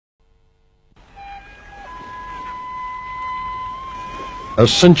A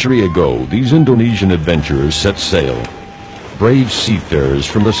century ago, these Indonesian adventurers set sail. Brave seafarers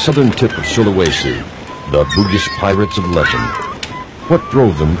from the southern tip of Sulawesi, the Bugis pirates of legend. What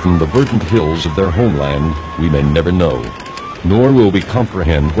drove them from the verdant hills of their homeland, we may never know. Nor will we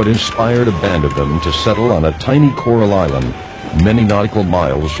comprehend what inspired a band of them to settle on a tiny coral island, many nautical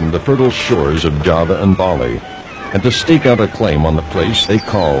miles from the fertile shores of Java and Bali, and to stake out a claim on the place they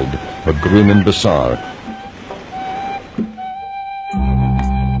called PAGERUNGAN BESAR.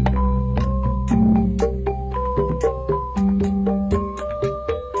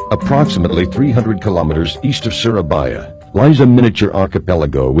 Approximately 300 kilometers east of Surabaya lies a miniature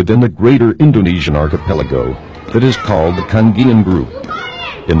archipelago within the greater Indonesian archipelago that is called the Kangean Group.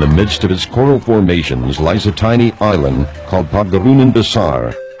 In the midst of its coral formations lies a tiny island called PAGERUNGAN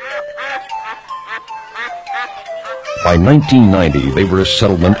BESAR. By 1990, they were a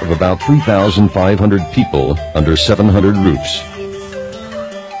settlement of about 3,500 people under 700 roofs.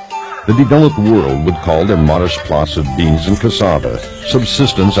 The developed world would call their modest plots of beans and cassava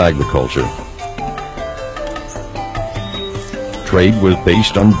subsistence agriculture. Trade was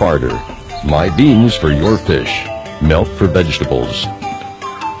based on barter. My beans for your fish, milk for vegetables.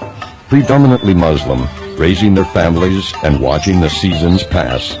 Predominantly Muslim, raising their families and watching the seasons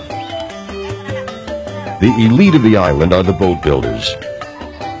pass. The elite of the island are the boat builders,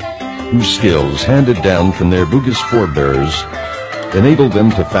 whose skills, handed down from their Bugis forebears, enable them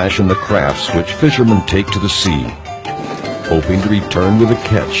to fashion the crafts which fishermen take to the sea, hoping to return with a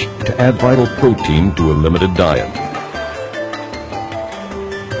catch to add vital protein to a limited diet.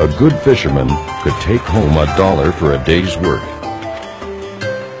 A good fisherman could take home $1 for a day's work.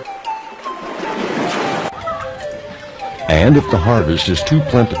 And if the harvest is too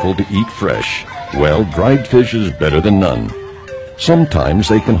plentiful to eat fresh, well, dried fish is better than none. Sometimes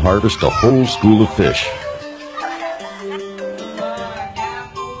they can harvest a whole school of fish.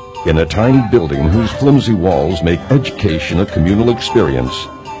 In a tiny building whose flimsy walls make education a communal experience,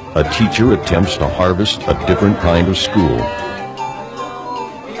 a teacher attempts to harvest a different kind of school.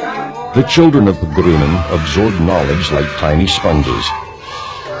 The children of PAGERUNGAN absorb knowledge like tiny sponges.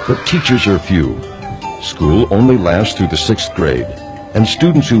 But teachers are few. School only lasts through the 6th grade, and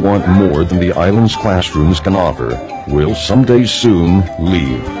students who want more than the island's classrooms can offer will someday soon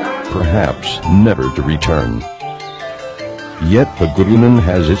leave, perhaps never to return. Yet PAGERUNGAN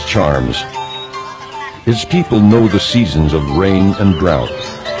has its charms. Its people know the seasons of rain and drought,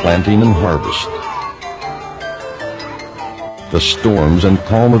 planting and harvest, the storms and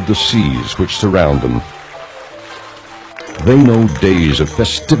calm of the seas which surround them. They know days of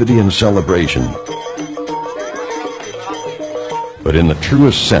festivity and celebration. But in the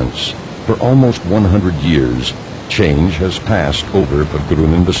truest sense, for almost 100 years, change has passed over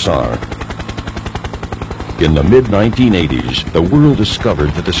PAGERUNGAN BESAR. In the mid-1980s, the world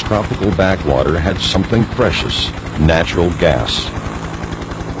discovered that this tropical backwater had something precious, natural gas.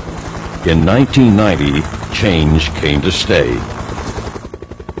 In 1990, change came to stay.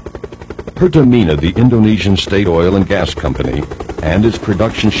 Pertamina, the Indonesian state oil and gas company, and its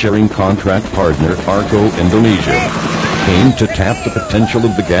production-sharing contract partner, Arco Indonesia, came to tap the potential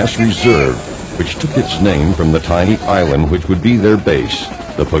of the gas reserve, which took its name from the tiny island which would be their base,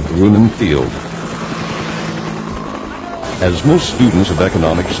 the PAGERUNGAN field. As most students of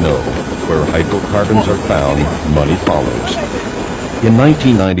economics know, where hydrocarbons are found, money follows. In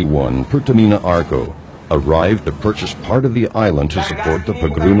 1991, PERTAMINA ARCO arrived to purchase part of the island to support the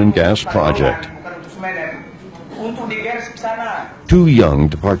PAGERUNGAN gas project. Too young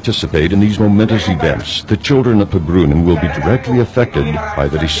to participate in these momentous events, the children of PAGERUNGAN will be directly affected by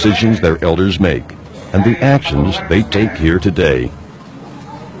the decisions their elders make and the actions they take here today.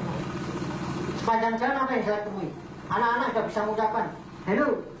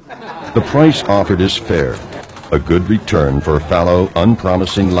 The price offered is fair, a good return for fallow,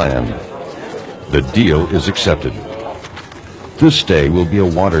 unpromising land. The deal is accepted. This day will be a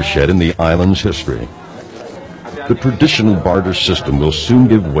watershed in the island's history. The traditional barter system will soon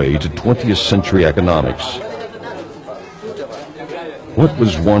give way to 20th century economics. What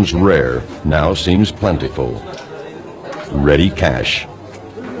was once rare now seems plentiful. Ready cash.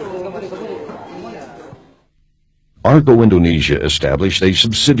 Arco Indonesia established a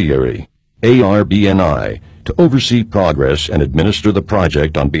subsidiary, ARBNI, to oversee progress and administer the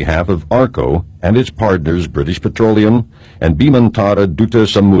project on behalf of Arco and its partners British Petroleum and Bimantara Duta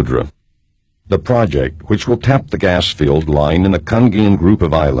Samudra. The project, which will tap the gas field lying in the Kangean group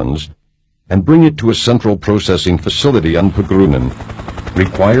of islands and bring it to a central processing facility on PAGERUNGAN,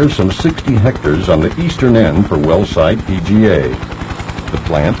 requires some 60 hectares on the eastern end for well site PGA. The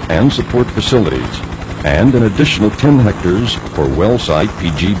plant and support facilities, and an additional 10 hectares for well site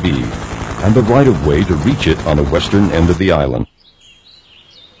PGB, and the right-of-way to reach it on the western end of the island.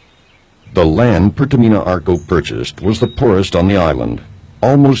 The land PERTAMINA ARCO purchased was the poorest on the island,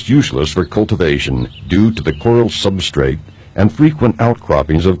 almost useless for cultivation due to the coral substrate and frequent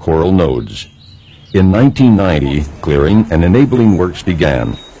outcroppings of coral nodes. In 1990, clearing and enabling works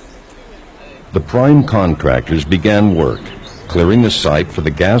began. The prime contractors began work, clearing the site for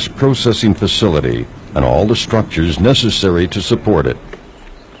the gas processing facility and all the structures necessary to support it.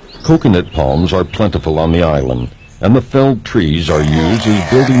 Coconut palms are plentiful on the island, and the felled trees are used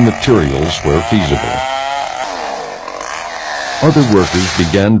as building materials where feasible. Other workers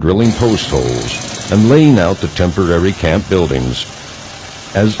began drilling post holes and laying out the temporary camp buildings.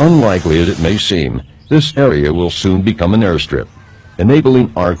 As unlikely as it may seem, this area will soon become an airstrip,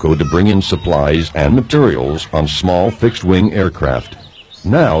 enabling ARCO to bring in supplies and materials on small fixed-wing aircraft.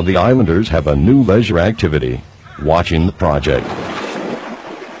 Now the islanders have a new leisure activity, watching the project.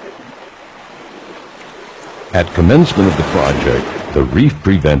 At commencement of the project, the reef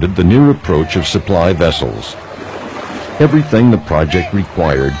prevented the near approach of supply vessels. Everything the project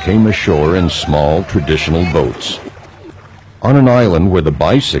required came ashore in small traditional boats. On an island where the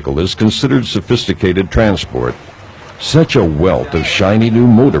bicycle is considered sophisticated transport, such a wealth of shiny new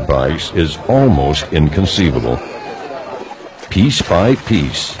motorbikes is almost inconceivable. Piece by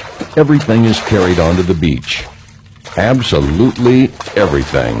piece, everything is carried onto the beach. Absolutely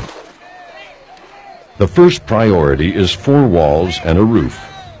everything. The first priority is 4 walls and a roof.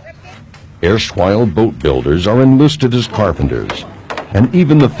 Erstwhile boat builders are enlisted as carpenters, and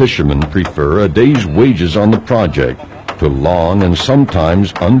even the fishermen prefer a day's wages on the project to long and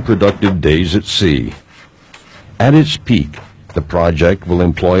sometimes unproductive days at sea. At its peak, the project will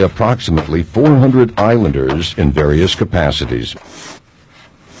employ approximately 400 islanders in various capacities.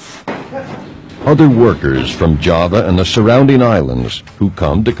 Other workers from Java and the surrounding islands who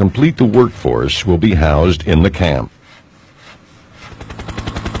come to complete the workforce will be housed in the camp.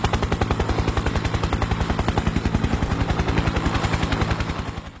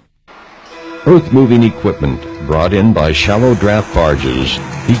 Earth-moving equipment brought in by shallow draft barges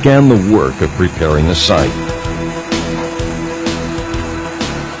began the work of preparing the site.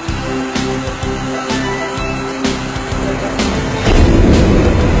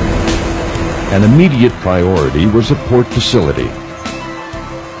 An immediate priority was a port facility.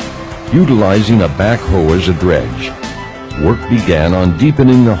 Utilizing a backhoe as a dredge, work began on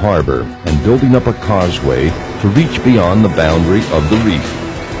deepening the harbor and building up a causeway to reach beyond the boundary of the reef.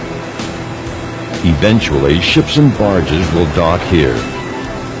 Eventually, ships and barges will dock here,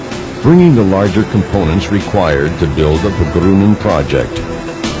 bringing the larger components required to build the PAGERUNGAN project.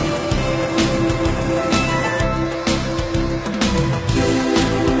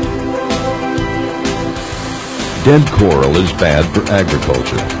 Dead coral is bad for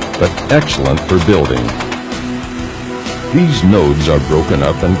agriculture, but excellent for building. These nodes are broken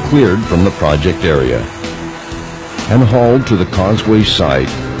up and cleared from the project area and hauled to the causeway site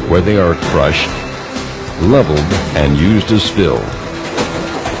where they are crushed, leveled, and used as fill.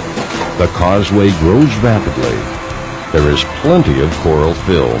 The causeway grows rapidly. There is plenty of coral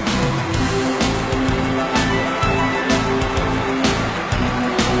fill.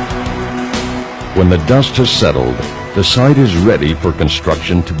 When the dust has settled, the site is ready for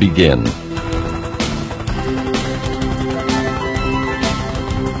construction to begin.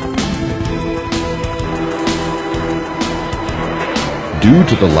 Due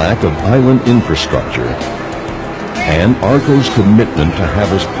to the lack of island infrastructure and ARCO's commitment to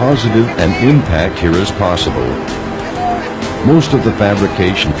have as positive an impact here as possible, most of the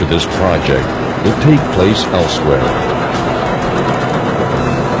fabrication for this project will take place elsewhere.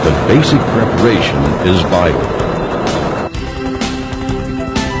 But basic preparation is vital.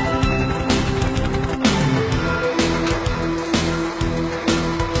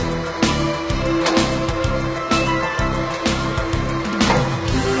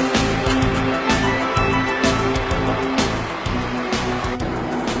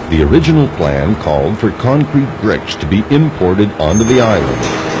 The original plan called for concrete bricks to be imported onto the island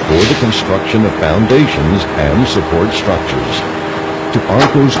for the construction of foundations and support structures. To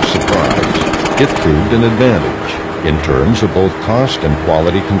ARCO's surprise, it proved an advantage in terms of both cost and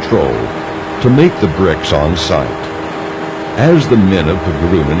quality control to make the bricks on site. As the men of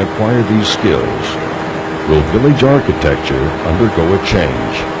PAGERUNGAN acquire these skills, will village architecture undergo a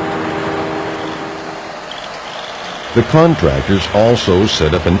change? The contractors also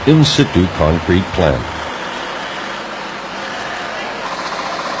set up an in-situ concrete plant.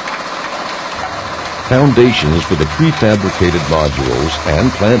 Foundations for the prefabricated modules and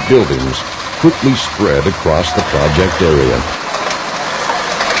plant buildings quickly spread across the project area.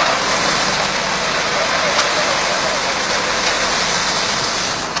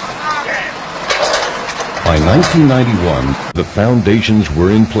 By 1991, the foundations were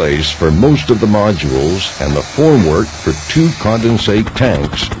in place for most of the modules, and the formwork for 2 condensate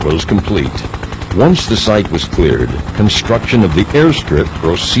tanks was complete. Once the site was cleared, construction of the airstrip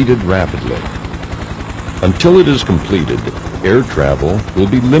proceeded rapidly. Until it is completed, air travel will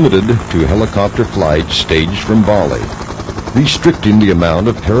be limited to helicopter flights staged from Bali, restricting the amount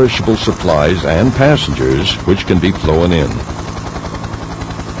of perishable supplies and passengers which can be flown in.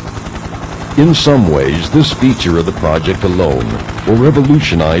 In some ways, this feature of the project alone will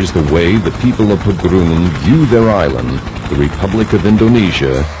revolutionize the way the people of Pagerunan view their island, the Republic of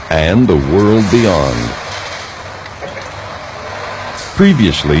Indonesia, and the world beyond.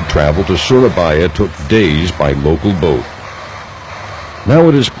 Previously, travel to Surabaya took days by local boat. Now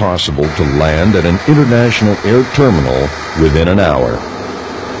it is possible to land at an international air terminal within an hour.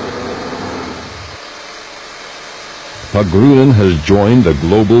 Pagerunan has joined the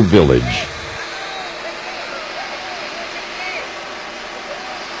global village.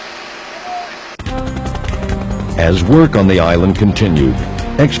 As work on the island continued,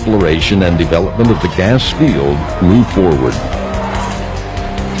 exploration and development of the gas field moved forward.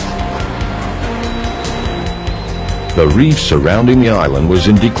 The reef surrounding the island was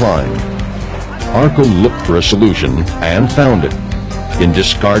in decline. ARCO looked for a solution and found it in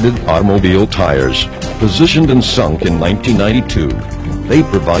discarded automobile tires. Positioned and sunk in 1992, they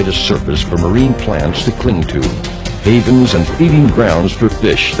provide a surface for marine plants to cling to, havens and feeding grounds for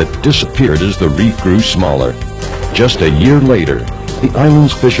fish that disappeared as the reef grew smaller. Just a year later, the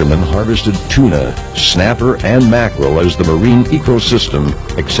island's fishermen harvested tuna, snapper, and mackerel as the marine ecosystem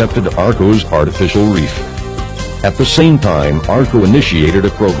accepted ARCO's artificial reef. At the same time, ARCO initiated a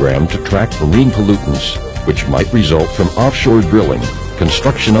program to track marine pollutants, which might result from offshore drilling,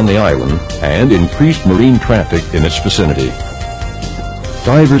 construction on the island, and increased marine traffic in its vicinity.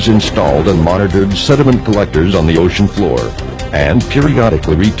 Divers installed and monitored sediment collectors on the ocean floor, and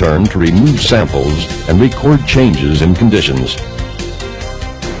periodically returned to remove samples and record changes in conditions.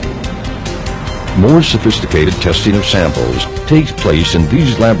 More sophisticated testing of samples takes place in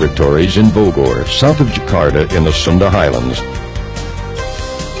these laboratories in Bogor, south of Jakarta in the Sunda Highlands.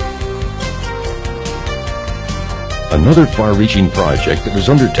 Another far-reaching project that was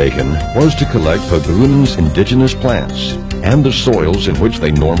undertaken was to collect Pagerunan's indigenous plants and the soils in which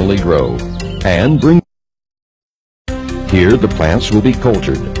they normally grow, and bring. Here the plants will be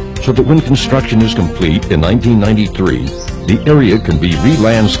cultured, so that when construction is complete in 1993, the area can be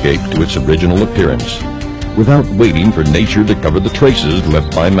re-landscaped to its original appearance, without waiting for nature to cover the traces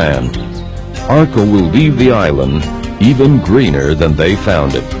left by man. ARCO will leave the island even greener than they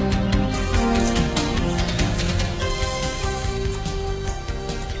found it.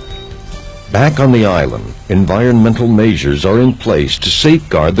 Back on the island, environmental measures are in place to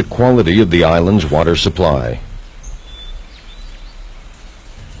safeguard the quality of the island's water supply.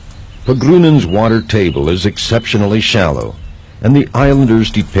 Pagerunan's water table is exceptionally shallow, and the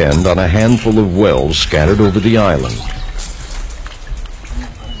islanders depend on a handful of wells scattered over the island.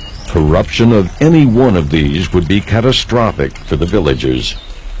 Corruption of any one of these would be catastrophic for the villagers.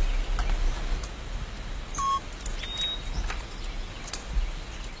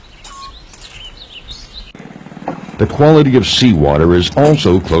 The quality of seawater is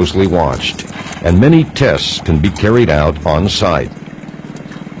also closely watched, and many tests can be carried out on site.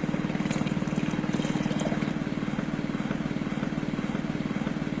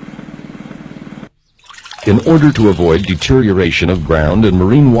 In order to avoid deterioration of ground and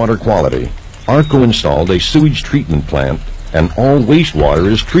marine water quality, ARCO installed a sewage treatment plant, and all wastewater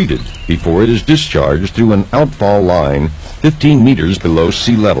is treated before it is discharged through an outfall line 15 meters below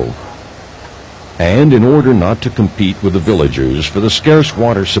sea level. And in order not to compete with the villagers for the scarce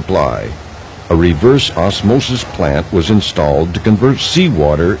water supply, a reverse osmosis plant was installed to convert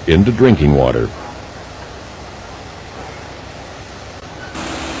seawater into drinking water.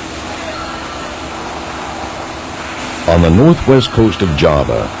 On the northwest coast of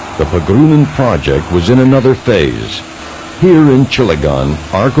Java, the Pagerunan project was in another phase. Here in Cilegon,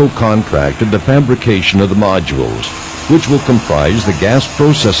 ARCO contracted the fabrication of the modules, which will comprise the gas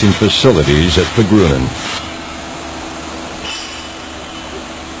processing facilities at Pagerunan.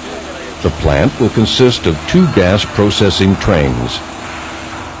 The plant will consist of 2 gas processing trains.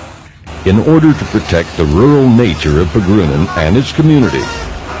 In order to protect the rural nature of Pagerunan and its community,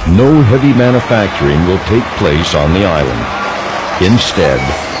 no heavy manufacturing will take place on the island. Instead,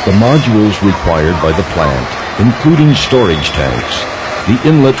 the modules required by the plant, including storage tanks, the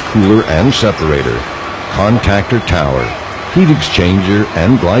inlet cooler and separator, contactor tower, heat exchanger,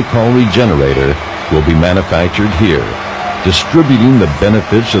 and glycol regenerator will be manufactured here, distributing the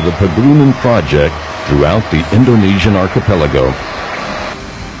benefits of the PAGERUNGAN project throughout the Indonesian archipelago.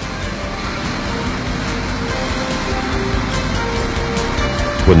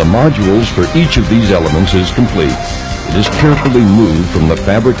 When the modules for each of these elements is complete, it is carefully moved from the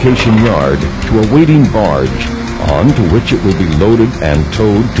fabrication yard to a waiting barge, onto which it will be loaded and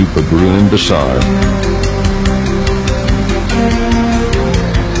towed to PAGERUNGAN Besar.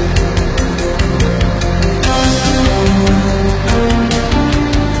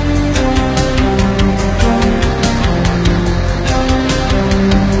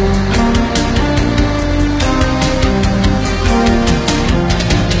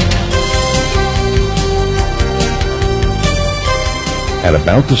 At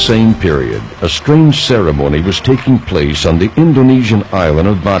about the same period, a strange ceremony was taking place on the Indonesian island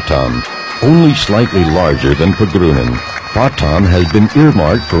of Batam, only slightly larger than PAGERUNGAN. Batam has been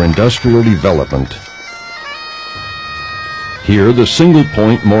earmarked for industrial development. Here, the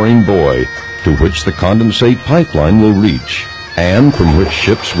single-point mooring buoy, to which the condensate pipeline will reach, and from which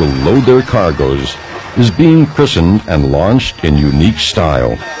ships will load their cargoes, is being christened and launched in unique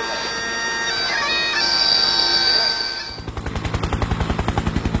style.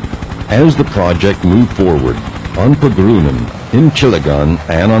 As the project moved forward, on PAGERUNGAN, in Cilegon,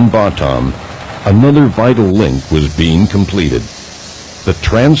 and on Batam, another vital link was being completed. The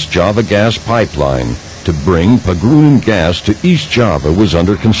Trans-Java gas pipeline to bring PAGERUNGAN gas to East Java was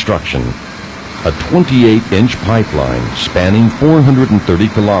under construction. A 28-inch pipeline spanning 430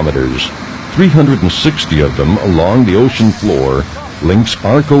 kilometers, 360 of them along the ocean floor, links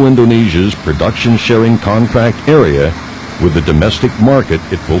Arco Indonesia's production sharing contract area with the domestic market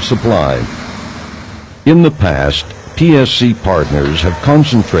it will supply. In the past, PSC partners have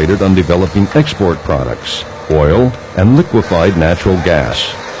concentrated on developing export products, oil, and liquefied natural gas.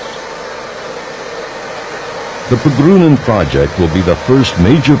 The PAGERUNGAN project will be the first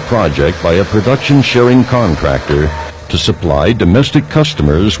major project by a production sharing contractor to supply domestic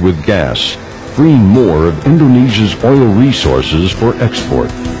customers with gas, freeing more of Indonesia's oil resources for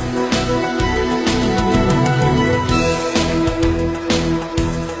export.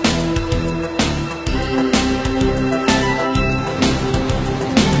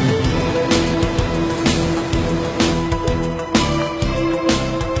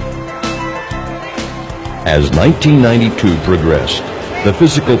 As 1992 progressed, the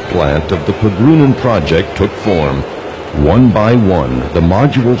physical plant of the PAGERUNGAN project took form. One by one, the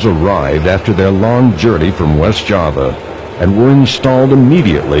modules arrived after their long journey from West Java and were installed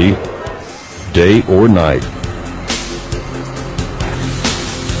immediately, day or night.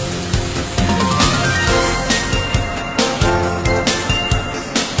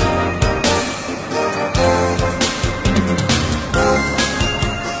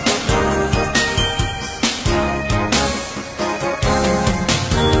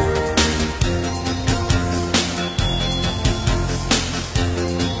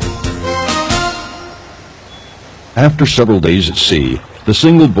 After several days at sea, the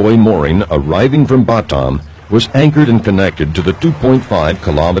single buoy mooring arriving from Batam was anchored and connected to the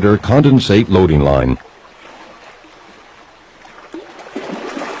 2.5-kilometer condensate loading line.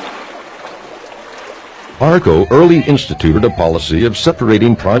 Arco early instituted a policy of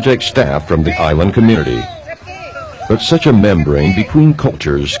separating project staff from the island community. But such a membrane between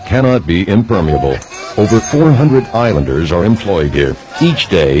cultures cannot be impermeable. Over 400 islanders are employed here. Each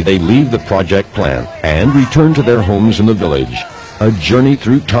day they leave the project plant and return to their homes in the village. A journey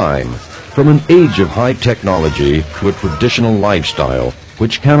through time, from an age of high technology to a traditional lifestyle,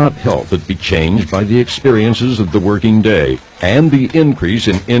 which cannot help but be changed by the experiences of the working day and the increase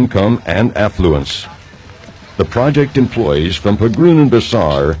in income and affluence. The project employees from PAGERUNGAN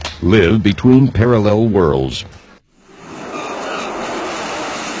Besar live between parallel worlds.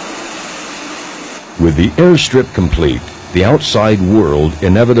 With the airstrip complete, the outside world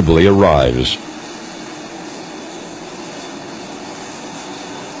inevitably arrives.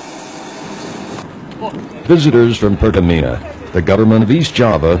 Visitors from PERTAMINA, the government of East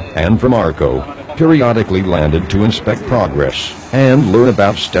Java, and from Arco periodically landed to inspect progress and learn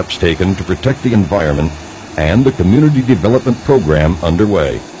about steps taken to protect the environment and the community development program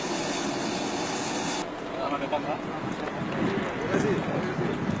underway.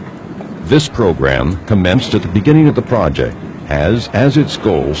 This program, commenced at the beginning of the project, has as its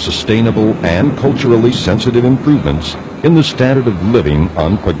goal sustainable and culturally sensitive improvements in the standard of living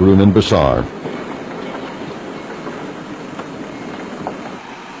on PAGERUNGAN Besar.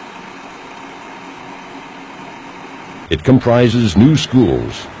 It comprises new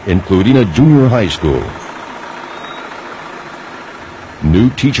schools, including a junior high school, new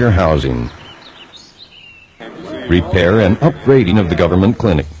teacher housing, repair and upgrading of the government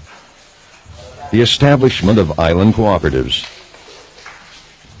clinic, the establishment of island cooperatives,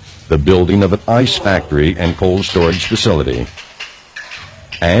 the building of an ice factory and cold storage facility,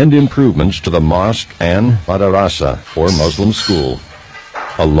 and improvements to the mosque and madrasa, or Muslim school,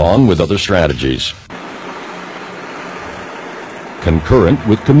 along with other strategies. Concurrent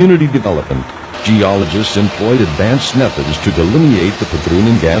with community development, geologists employed advanced methods to delineate the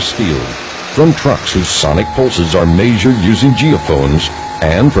Pagerunan gas field, from trucks whose sonic pulses are measured using geophones,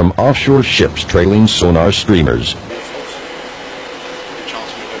 and from offshore ships trailing sonar streamers.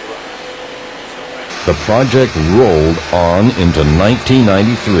 The project rolled on into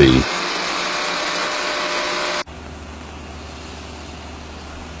 1993.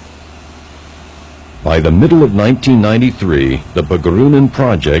 By the middle of 1993, the Pagerunan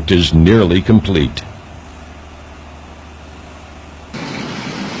project is nearly complete.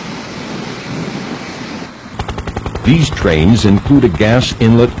 These trains include a gas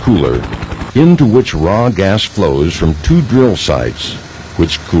inlet cooler, into which raw gas flows from 2 drill sites,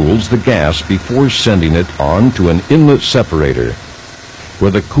 which cools the gas before sending it on to an inlet separator,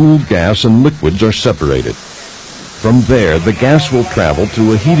 where the cooled gas and liquids are separated. From there, the gas will travel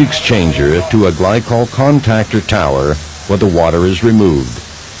through a heat exchanger to a glycol contactor tower, where the water is removed.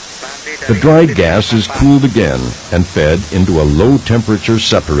 The dried gas is cooled again and fed into a low-temperature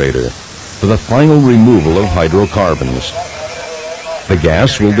separator for the final removal of hydrocarbons. The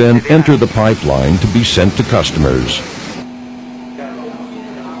gas will then enter the pipeline to be sent to customers.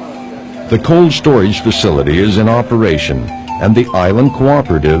 The cold storage facility is in operation, and the island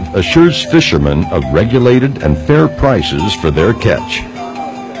cooperative assures fishermen of regulated and fair prices for their catch.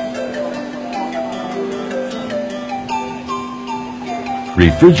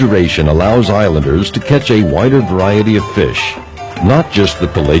 Refrigeration allows islanders to catch a wider variety of fish, not just the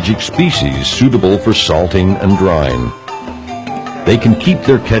pelagic species suitable for salting and drying. They can keep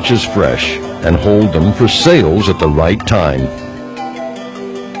their catches fresh and hold them for sales at the right time.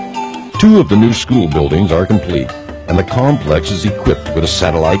 2 of the new school buildings are complete, and the complex is equipped with a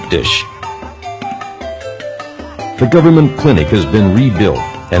satellite dish. The government clinic has been rebuilt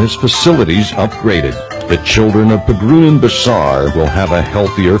and its facilities upgraded. The children of Pagerunan Besar will have a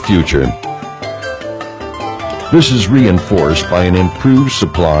healthier future. This is reinforced by an improved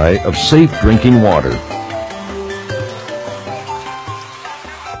supply of safe drinking water.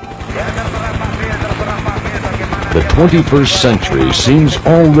 The 21st century seems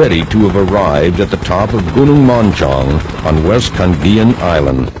already to have arrived at the top of Gunung Moncong on West Kangean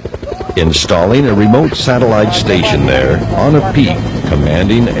Island, installing a remote satellite station there on a peak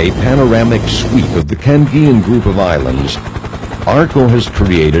commanding a panoramic sweep of the Kangean group of islands. ARCO has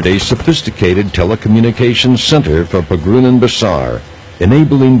created a sophisticated telecommunications center for Pagerunan Besar,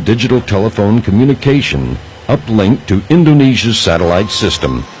 enabling digital telephone communication uplinked to Indonesia's satellite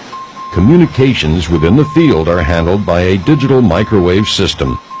system. Communications within the field are handled by a digital microwave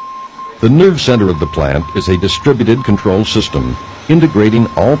system. The nerve center of the plant is a distributed control system, integrating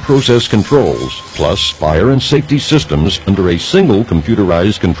all process controls, plus fire and safety systems under a single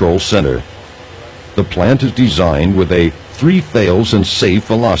computerized control center. The plant is designed with a 3 fails and safe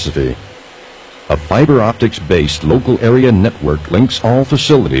philosophy. A fiber optics-based local area network links all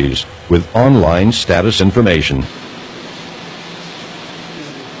facilities with online status information.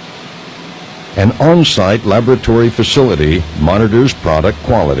 An on-site laboratory facility monitors product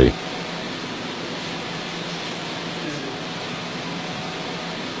quality.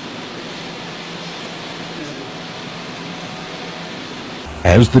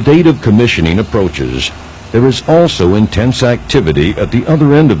 As the date of commissioning approaches, there is also intense activity at the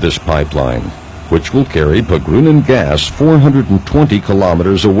other end of this pipeline, which will carry Pagerunan gas 420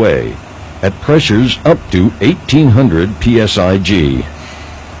 kilometers away at pressures up to 1800 psig.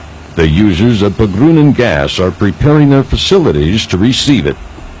 The users of Pagerunan gas are preparing their facilities to receive it.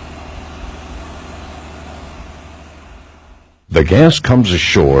 The gas comes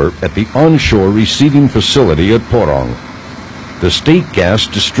ashore at the onshore receiving facility at Porong. The state gas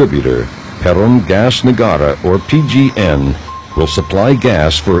distributor, Perum Gas Negara, or PGN, will supply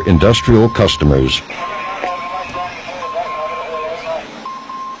gas for industrial customers.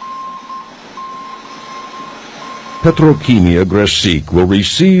 Petrokimia Gresik will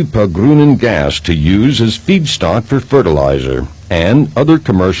receive Pagerunan gas to use as feedstock for fertilizer and other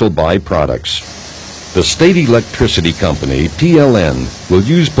commercial byproducts. The state electricity company, PLN, will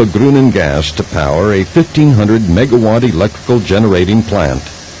use Pagerunan gas to power a 1,500 megawatt electrical generating plant.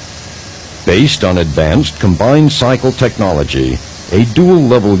 Based on advanced combined cycle technology, a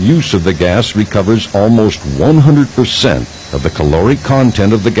dual-level use of the gas recovers almost 100% of the caloric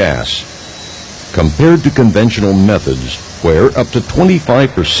content of the gas, compared to conventional methods where up to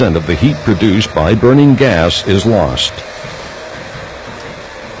 25% of the heat produced by burning gas is lost.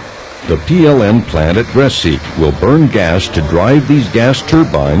 The PLN plant at Gresik will burn gas to drive these gas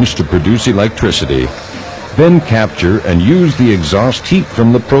turbines to produce electricity, then capture and use the exhaust heat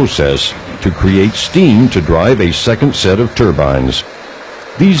from the process to create steam to drive a second set of turbines.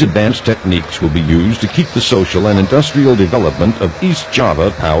 These advanced techniques will be used to keep the social and industrial development of East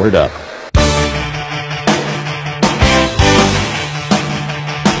Java powered up.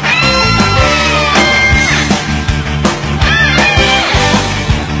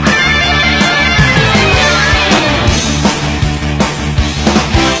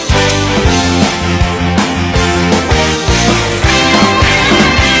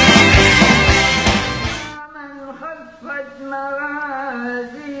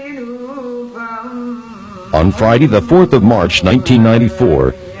 On Friday, the 4th of March,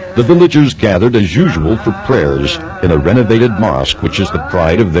 1994, the villagers gathered as usual for prayers in a renovated mosque which is the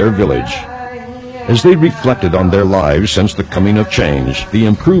pride of their village. As they reflected on their lives since the coming of change, the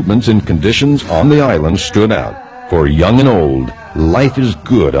improvements in conditions on the island stood out. For young and old, life is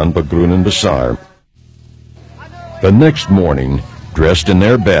good on PAGERUNGAN BESAR. The next morning, dressed in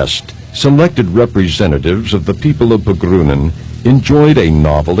their best, selected representatives of the people of PAGERUNGAN enjoyed a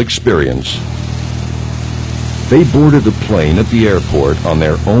novel experience. They boarded a plane at the airport on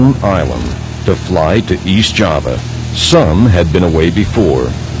their own island to fly to East Java. Some had been away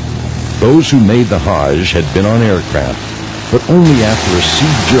before. Those who made the Hajj had been on aircraft, but only after a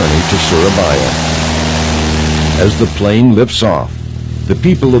sea journey to Surabaya. As the plane lifts off, the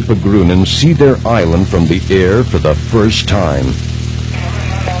people of PAGERUNGAN see their island from the air for the first time.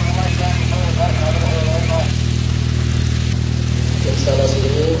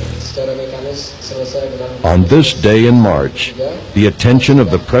 On this day in March, the attention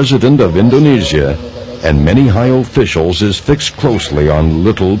of the President of Indonesia and many high officials is fixed closely on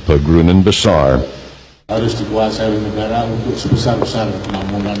little PAGERUNGAN BESAR. Harus dikuasai oleh negara untuk sebesar-besar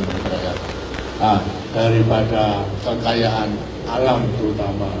pembangunan rakyat. Daripada kekayaan alam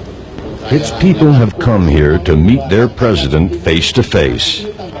terutama. Its people have come here to meet their president face to face,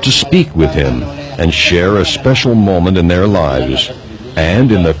 to speak with him and share a special moment in their lives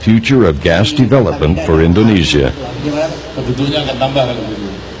and in the future of gas development for Indonesia. Penduduknya akan tambah kalau begitu.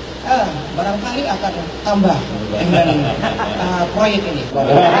 Barangkali akan tambah dengan proyek ini.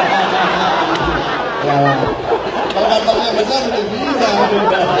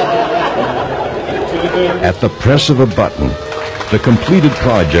 At the press of a button, the completed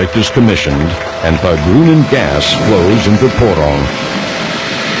project is commissioned and PAGERUNGAN gas flows into Porong.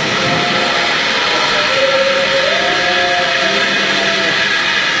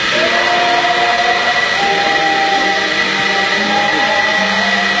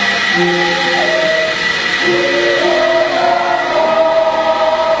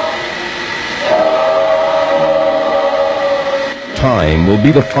 Time will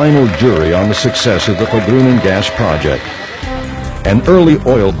be the final jury on the success of the PAGERUNGAN gas project. An early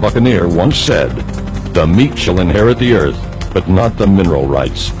oil buccaneer once said, "The meek shall inherit the earth, but not the mineral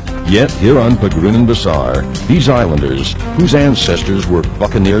rights." Yet here on PAGERUNGAN BESAR, these islanders, whose ancestors were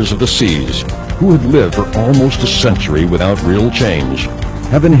buccaneers of the seas, who had lived for almost a century without real change,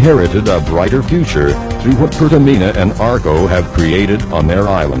 have inherited a brighter future through what PERTAMINA and ARCO have created on their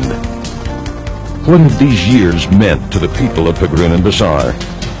island. What have these years meant to the people of PAGERUNGAN BESAR?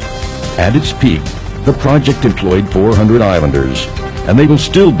 At its peak, the project employed 400 islanders, and they will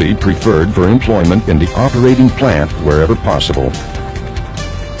still be preferred for employment in the operating plant wherever possible.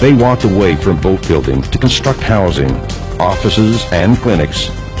 They walked away from boat building to construct housing, offices, and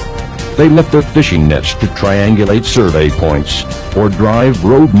clinics. They left their fishing nets to triangulate survey points or drive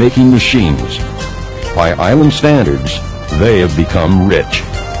road-making machines. By island standards, they have become rich.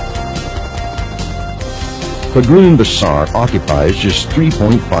 PAGERUNGAN BESAR occupies just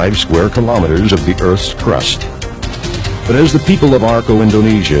 3.5 square kilometers of the Earth's crust. But as the people of ARCO,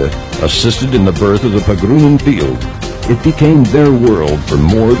 Indonesia, assisted in the birth of the PAGERUNGAN field, it became their world for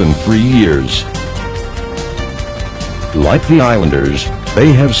more than 3 years. Like the islanders,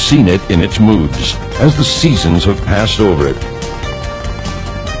 they have seen it in its moods as the seasons have passed over it.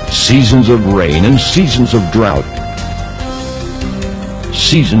 Seasons of rain and seasons of drought.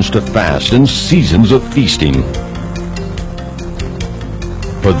 Seasons to fast and seasons of feasting.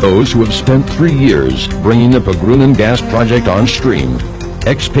 For those who have spent 3 years bringing the PAGERUNGAN gas project on stream,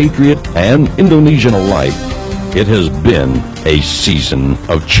 expatriate and Indonesian alike, it has been a season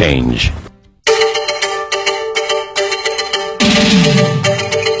of change.